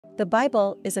The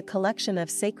Bible is a collection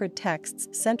of sacred texts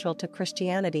central to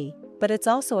Christianity, but it's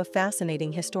also a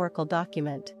fascinating historical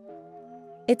document.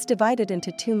 It's divided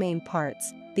into two main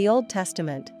parts: the Old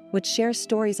Testament, which shares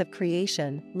stories of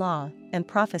creation, law, and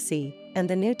prophecy, and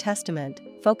the New Testament,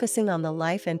 focusing on the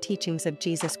life and teachings of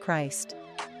Jesus Christ.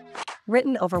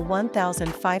 Written over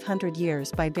 1,500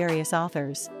 years by various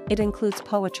authors, it includes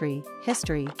poetry,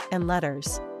 history, and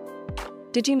letters.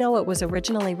 Did you know it was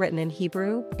originally written in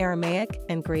Hebrew, Aramaic,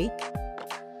 and Greek?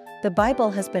 The Bible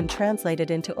has been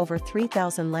translated into over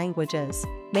 3,000 languages,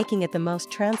 making it the most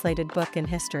translated book in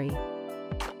history.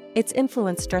 Its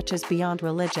influence stretches beyond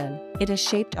religion. It has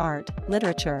shaped art,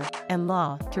 literature, and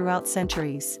law throughout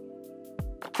centuries.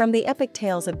 From the epic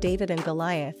tales of David and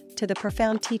Goliath to the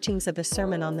profound teachings of the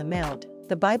Sermon on the Mount,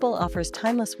 the Bible offers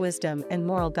timeless wisdom and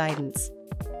moral guidance.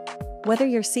 Whether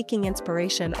you're seeking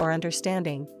inspiration or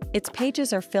understanding, its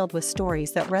pages are filled with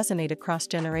stories that resonate across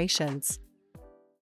generations.